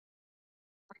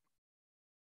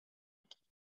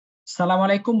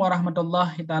Assalamualaikum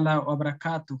warahmatullahi taala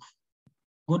wabarakatuh.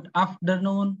 Good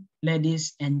afternoon,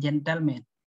 ladies and gentlemen.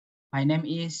 My name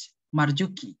is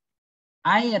Marjuki.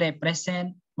 I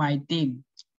represent my team.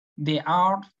 They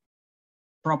are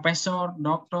Professor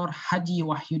Dr. Haji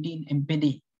Wahyudin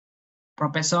MPD,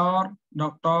 Professor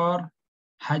Dr.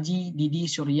 Haji Didi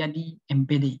Suryadi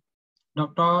MPD,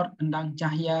 Dr. Endang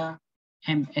Cahya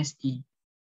MSI,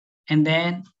 and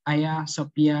then Ayah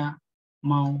Sophia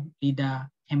Maulida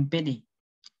MPD.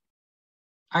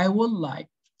 I would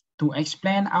like to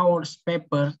explain our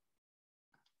paper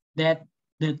that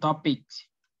the topic,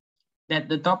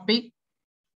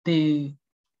 the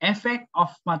effect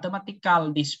of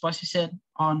mathematical disposition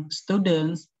on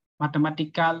students'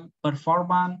 mathematical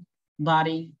performance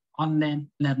during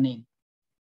online learning.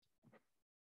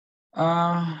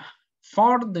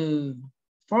 For the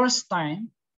first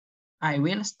time, I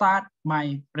will start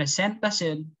my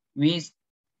presentation with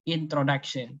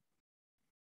introduction.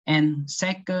 And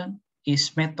second is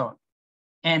method,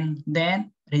 and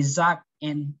then result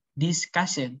and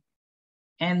discussion,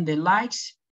 and the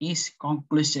last is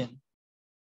conclusion.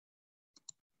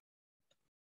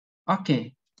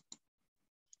 Okay.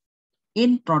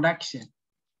 Introduction.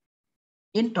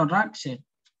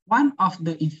 One of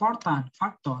the important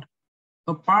factors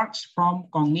apart from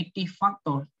cognitive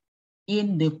factor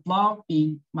in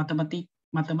developing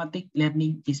mathematics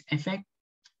learning is effect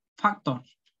factor.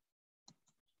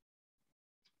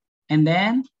 And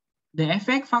then the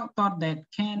effect factor that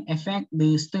can affect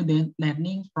the student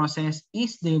learning process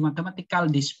is the mathematical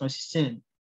disposition.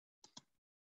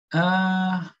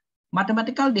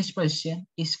 Mathematical disposition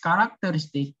is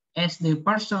characteristic as the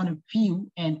person's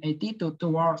view and attitude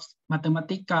towards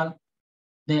mathematical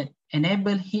that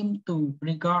enable him to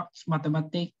regard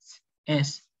mathematics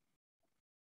as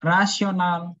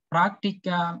rational,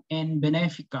 practical, and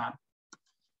beneficial.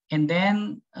 And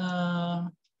then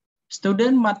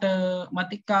student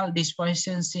mathematical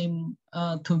disposition seem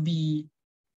to be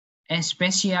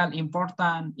especially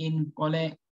important in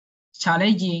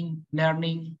challenging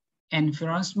learning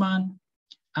environment,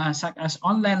 such as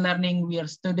online learning,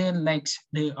 where student lacks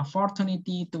the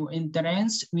opportunity to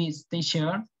interact with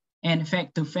teacher and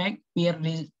face-to-face peer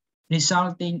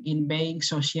resulting in being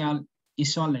social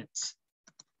isolates.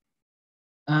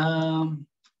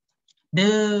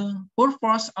 The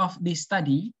purpose of this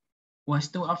study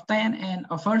was to obtain an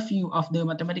overview of the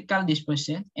mathematical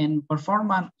disposition and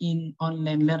performance in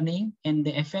online learning and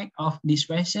the effect of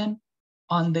disposition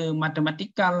on the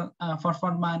mathematical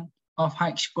performance of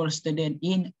high school students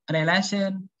in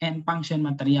relation and function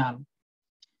material.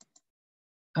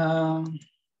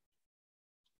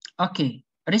 Okay,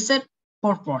 research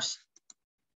purpose.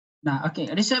 Now, okay,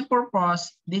 research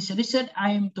purpose. This research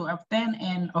aim to obtain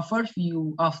an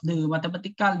overview of the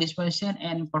mathematical disposition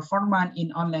and performance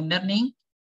in online learning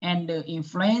and the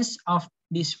influence of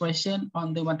disposition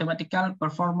on the mathematical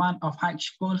performance of high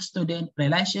school student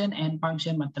relation and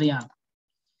function material.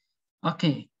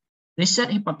 Okay,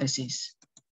 research hypothesis.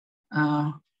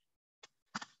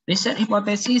 Research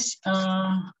hypothesis.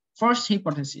 First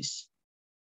hypothesis.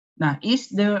 Now, is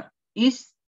there a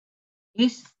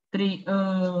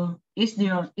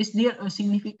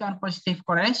significant positive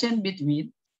correlation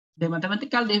between the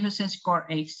mathematical disposition score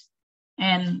X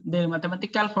and the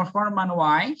mathematical performance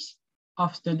Y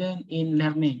of students in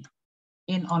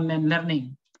online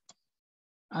learning?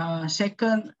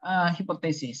 Second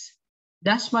hypothesis.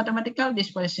 Does mathematical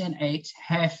disposition X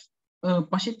have a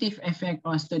positive effect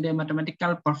on student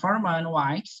mathematical performance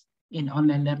Y in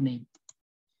online learning?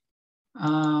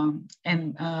 And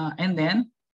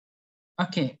then,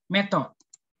 okay, method.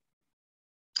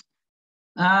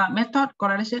 Method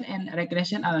correlation and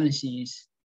regression analysis.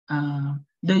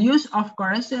 The use of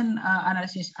correlation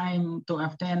analysis aims to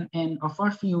obtain an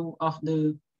overview of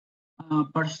the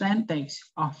percentage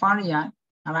of variance,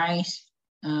 rise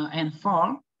and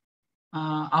fall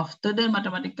of student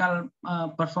mathematical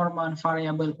performance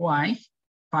variable Y.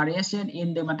 Variation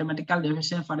in the mathematical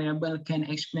disposition variable can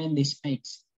explain this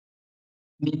X.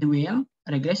 Meanwhile,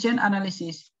 regression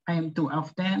analysis aims to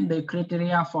obtain the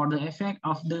criteria for the effect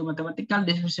of the mathematical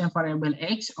disposition variable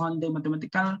X on the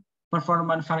mathematical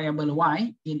performance variable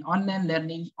Y in online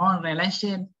learning on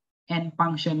relation and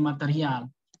function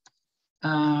material.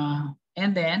 And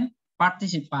then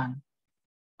participant.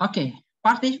 Okay,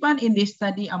 participant in this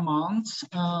study amounts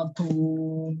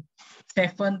to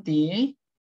 70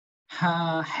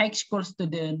 high school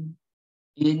students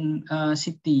in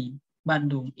city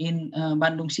Bandung, in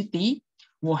Bandung City,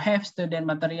 who have student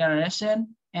material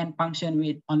relation and function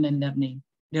with online learning.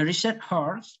 The research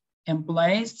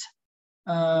employs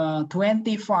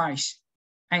 25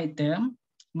 items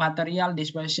material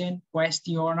dispersion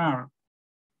questionnaire.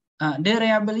 The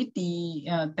reliability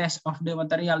test of the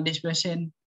material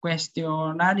dispersion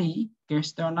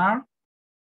questionnaire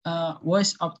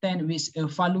was obtained with a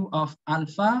value of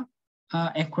alpha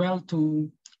equal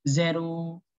to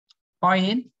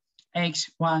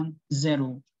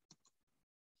 0.x10.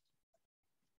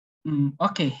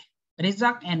 Okay,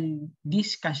 result and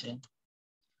discussion.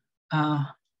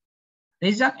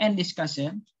 Result and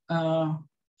discussion.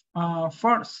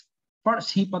 First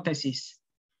hypothesis.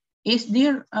 Is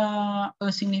there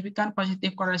a significant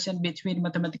positive correlation between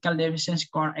mathematical division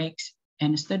score X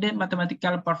and student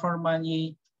mathematical performance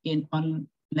in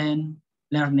online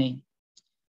learning?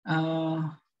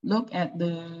 Look at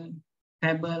the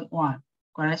table 1.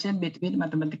 Correlation between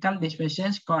mathematical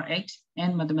dispersion score X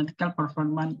and mathematical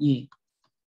performance Y.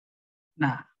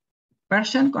 Nah,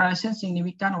 percent correlation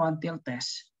significant one-tail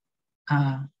test.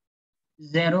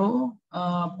 0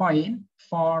 point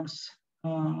for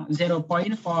 0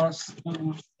 point for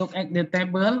look at the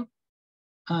table.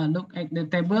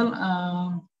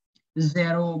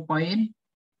 0 point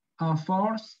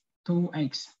for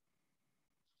 2x.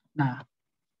 Nah,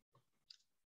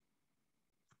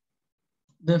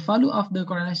 the value of the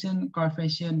correlation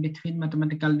coefficient between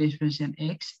mathematical dispersion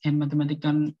X and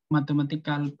mathematical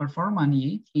performance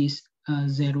Y is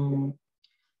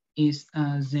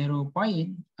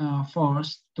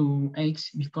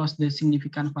 0.42x because the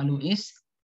significant value is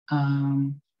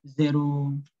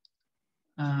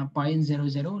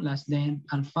 0.00 less than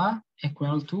alpha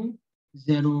equal to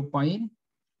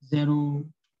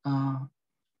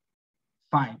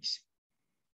 0.05.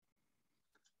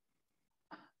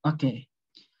 Okay.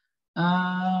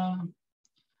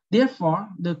 Therefore,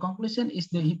 the conclusion is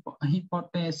the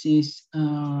hypothesis.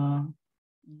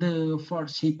 The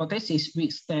first hypothesis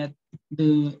which that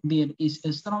there is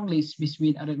a strong link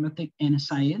between arithmetic and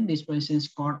science dispersion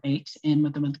score X and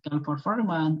mathematical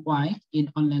performance Y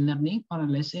in online learning, oral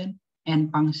lesson,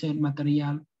 and function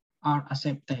material are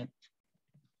accepted.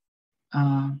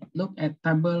 Look at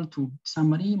table 2,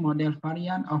 summary model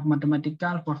variant of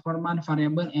mathematical performance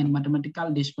variable and mathematical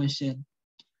dispersion,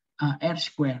 R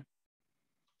square.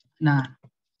 Nah,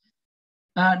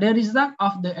 the result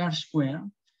of the R square,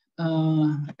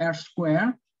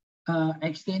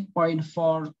 extend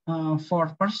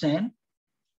 0.4%,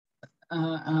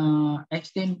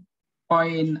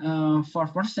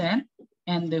 16.4%,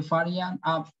 and the variant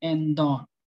up and down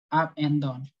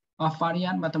of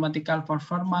variant mathematical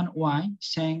performance Y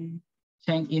change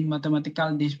in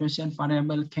mathematical dispersion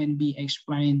variable can be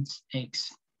explained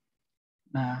X.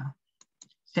 Nah,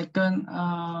 second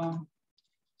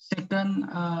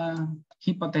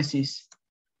hypothesis.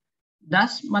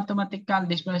 Does mathematical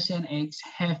dispersion X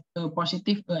have a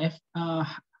positive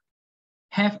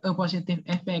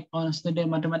effect on student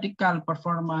mathematical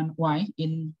performance Y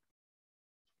in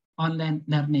online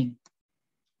learning?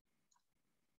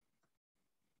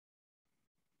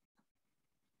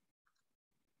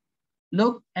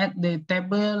 Look at the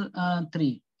table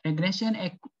 3, regression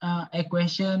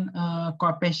equation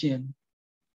coefficient.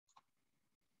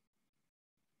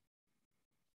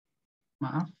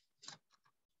 Maaf.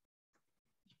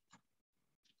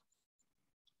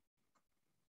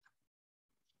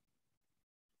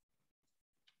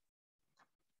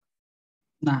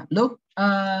 Nah, look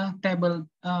at table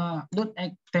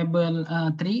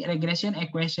 3, regression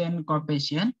equation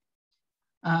coefficient.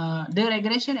 The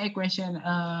regression equation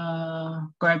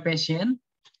coefficient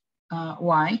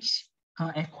Y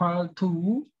equal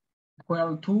to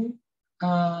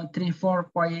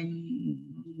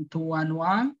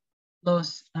 34.211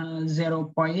 plus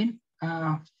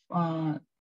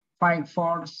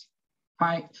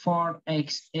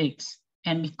 0.54xx,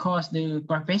 and because the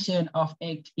coefficient of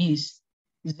x is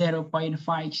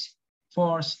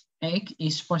 0.54x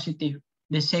is positive,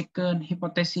 the second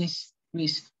hypothesis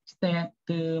which that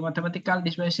the mathematical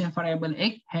dispersion variable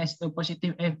X has a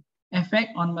positive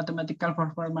effect on mathematical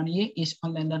performance Y is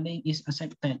online learning is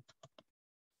accepted.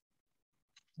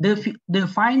 The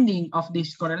finding of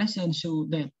this correlation show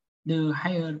that the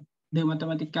higher the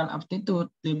mathematical aptitude,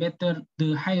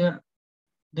 the higher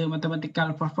the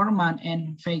mathematical performance,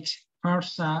 and vice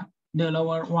versa, the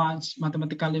lower one's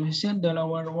mathematical division, the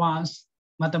lower one's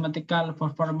mathematical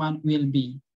performance will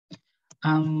be.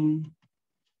 And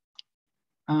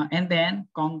then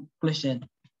conclusion.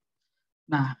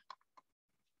 Nah,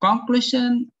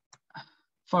 conclusion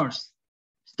first.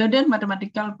 Student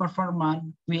mathematical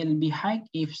performance will be high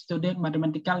if student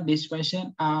mathematical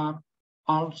dispersion are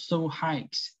also high.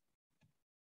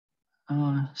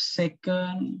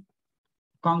 Second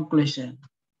conclusion.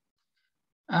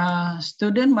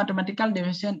 Student mathematical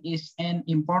division is an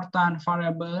important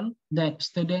variable that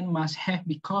student must have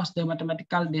because the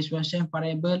mathematical division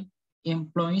variable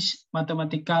influences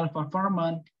mathematical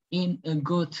performance in a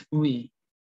good way.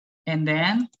 And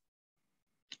then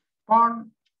for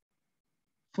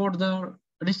further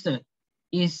research,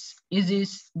 is it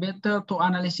better to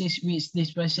analysis which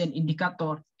dispersion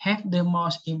indicator have the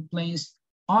most influence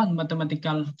on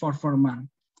mathematical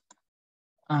performance?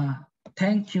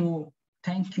 Thank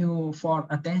you for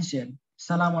attention.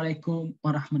 Assalamualaikum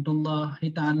warahmatullahi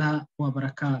taala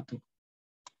wabarakatuh.